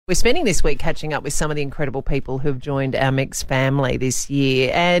We're spending this week catching up with some of the incredible people who've joined our mixed family this year.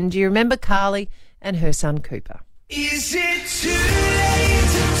 And do you remember Carly and her son Cooper? Is it too late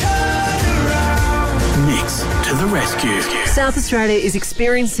to turn around? Mix to the rescue. South Australia is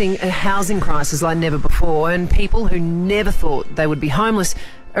experiencing a housing crisis like never before, and people who never thought they would be homeless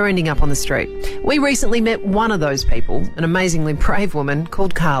are ending up on the street. We recently met one of those people, an amazingly brave woman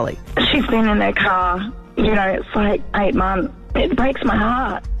called Carly. She's been in her car, it's like 8 months. It breaks my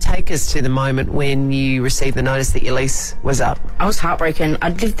heart. Take us to the moment when you received the notice that your lease was up. I was heartbroken.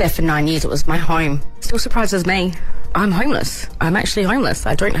 I'd lived there for 9 years. It was my home. Still surprises me. I'm homeless. I'm actually homeless.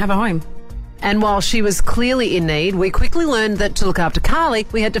 I don't have a home. And while she was clearly in need, we quickly learned that to look after Carly,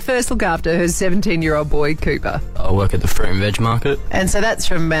 we had to first look after her 17-year-old boy, Cooper. I work at the fruit and veg market. And so that's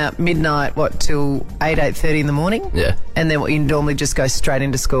from about midnight, till 8:30 in the morning? Yeah. And then you normally just go straight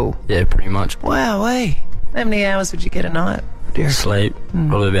into school? Yeah, pretty much. Wow, how many hours would you get a night? Sleep,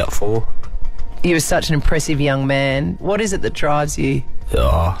 probably about 4. You were such an impressive young man. What is it that drives you?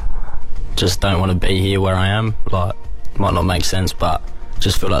 Just don't want to be here where I am. Might not make sense, but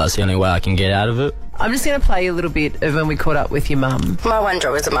just feel like that's the only way I can get out of it. I'm just going to play you a little bit of when we caught up with your mum. My one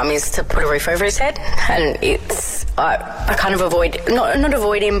job as a mum is to put a roof over his head, and I kind of avoid, not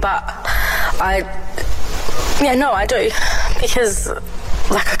avoid him, but I do, because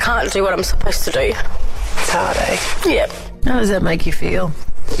I can't do what I'm supposed to do. It's hard, eh? Yeah. How does that make you feel?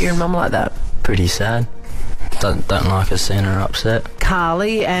 You're a mum like that? Pretty sad. Don't like us seeing her upset.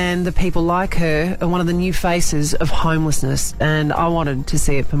 Carly and the people like her are one of the new faces of homelessness, and I wanted to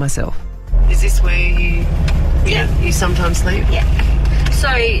see it for myself. Is this where you sometimes sleep? Yeah. So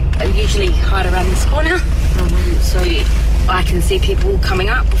I usually hide around this corner, so I can see people coming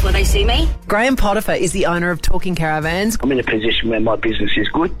up before they see me. Graham Potiphar is the owner of Talking Caravans. I'm in a position where my business is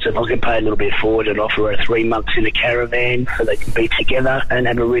good, so if I can pay a little bit forward and offer her 3 months in a caravan so they can be together and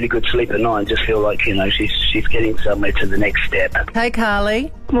have a really good sleep at night and just feel like, she's getting somewhere to the next step. Hey,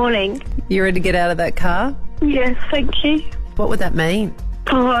 Carly. Morning. You ready to get out of that car? Yes, thank you. What would that mean?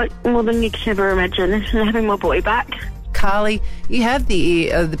 Oh, more than you can ever imagine, having my boy back. Carly, you have the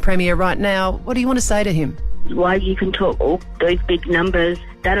ear of the Premier right now. What do you want to say to him? Why you can talk all those big numbers,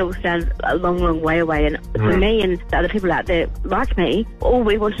 that all sounds a long, long way away. And for me and the other people out there like me, all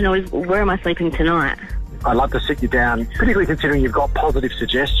we want to know is, where am I sleeping tonight? I'd love to sit you down, particularly considering you've got positive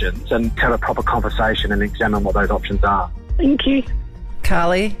suggestions, and have a proper conversation and examine what those options are. Thank you.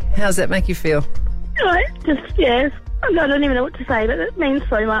 Carly, how does that make you feel? I don't even know what to say, but it means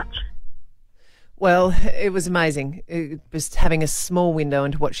so much. Well, it was amazing. It was having a small window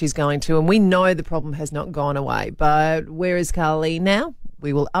into what she's going to, and we know the problem has not gone away. But where is Carly now?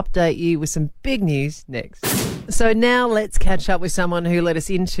 We will update you with some big news next. So now let's catch up with someone who let us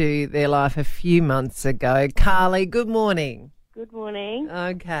into their life a few months ago. Carly, good morning. Good morning.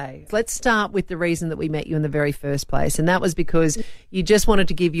 Okay. Let's start with the reason that we met you in the very first place, and that was because you just wanted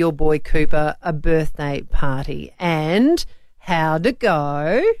to give your boy Cooper a birthday party. And how'd it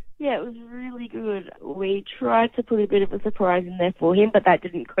go? Yeah, it was really good. We tried to put a bit of a surprise in there for him, but that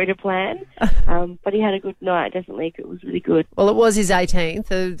didn't go to plan. But he had a good night, definitely. It was really good. Well, it was his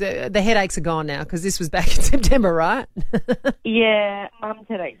 18th. The headaches are gone now because this was back in September, right? Yeah, Mum's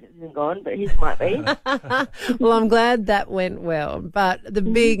headaches isn't gone, but his might be. Well, I'm glad that went well. But the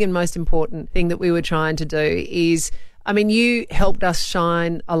big and most important thing that we were trying to do is, you helped us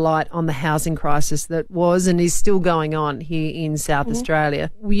shine a light on the housing crisis that was and is still going on here in South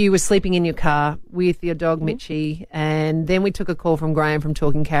Australia. You were sleeping in your car with your dog, Mitchie, and then we took a call from Graham from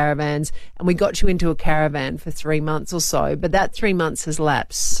Talking Caravans, and we got you into a caravan for 3 months or so. But that 3 months has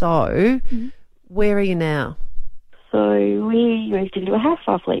lapsed. So where are you now? So we moved into a house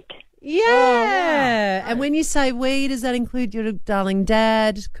last week. Yeah. Oh, wow. And when you say we, does that include your darling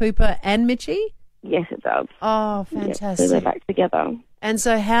dad, Cooper, and Mitchie? Yes, it does. Oh, fantastic. Yeah, so they're back together. And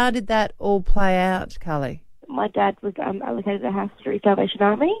so how did that all play out, Carly? My dad was allocated a house through Salvation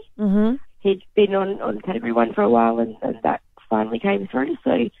Army. Mm-hmm. He'd been on Category 1 for a while, and that finally came through.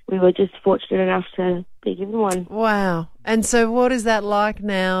 So we were just fortunate enough to be given one. Wow. And so what is that like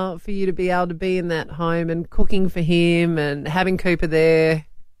now for you to be able to be in that home and cooking for him and having Cooper there?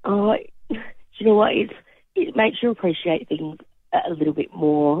 Oh, do you know what? It makes you appreciate things a little bit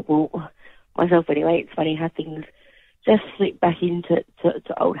more. Well, myself anyway, it's funny how things just slip back into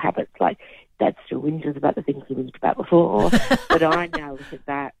old habits. Like, Dad still whinges about the things he whinged about before, but I now look at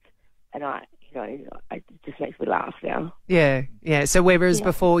that and it just makes me laugh now. Yeah. So whereas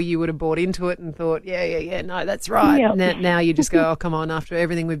before you would have bought into it and thought, no, that's right. Yeah. Now you just go, oh, come on, after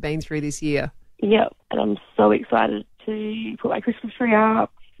everything we've been through this year. Yeah, and I'm so excited to put my Christmas tree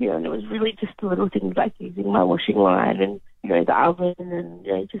up. And it was really just the little things like using my washing line and the oven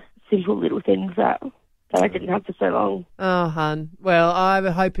and, just simple little things that I didn't have for so long. Oh, hun. Well, I'm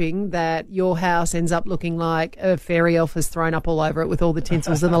hoping that your house ends up looking like a fairy elf has thrown up all over it with all the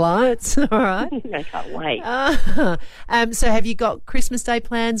tinsels and the lights. All right. I can't wait. So have you got Christmas Day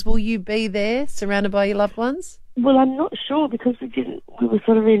plans? Will you be there surrounded by your loved ones? Well, I'm not sure because we were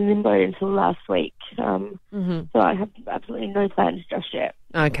sort of in limbo until last week. So I have absolutely no plans just yet.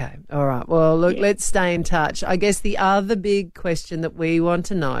 Okay. All right. Well, look, let's stay in touch. I guess the other big question that we want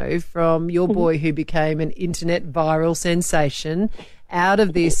to know from your boy who became an internet viral sensation, out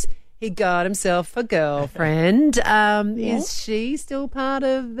of this, he got himself a girlfriend. Is she still part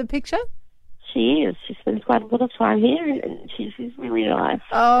of the picture? She is. She spends quite a lot of time here and she's really nice.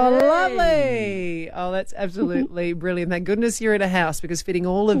 Oh, lovely. Oh, that's absolutely brilliant. Thank goodness you're in a house because fitting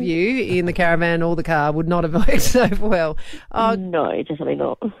all of you in the caravan or the car would not have worked over well. Oh, no, definitely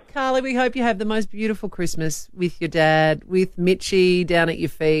not. Carly, we hope you have the most beautiful Christmas with your dad, with Mitchie down at your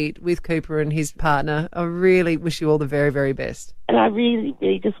feet, with Cooper and his partner. I really wish you all the very, very best. And I really,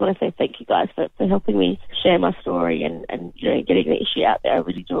 really just want to say thank you guys for helping me share my story and getting the issue out there. I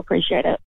really do appreciate it.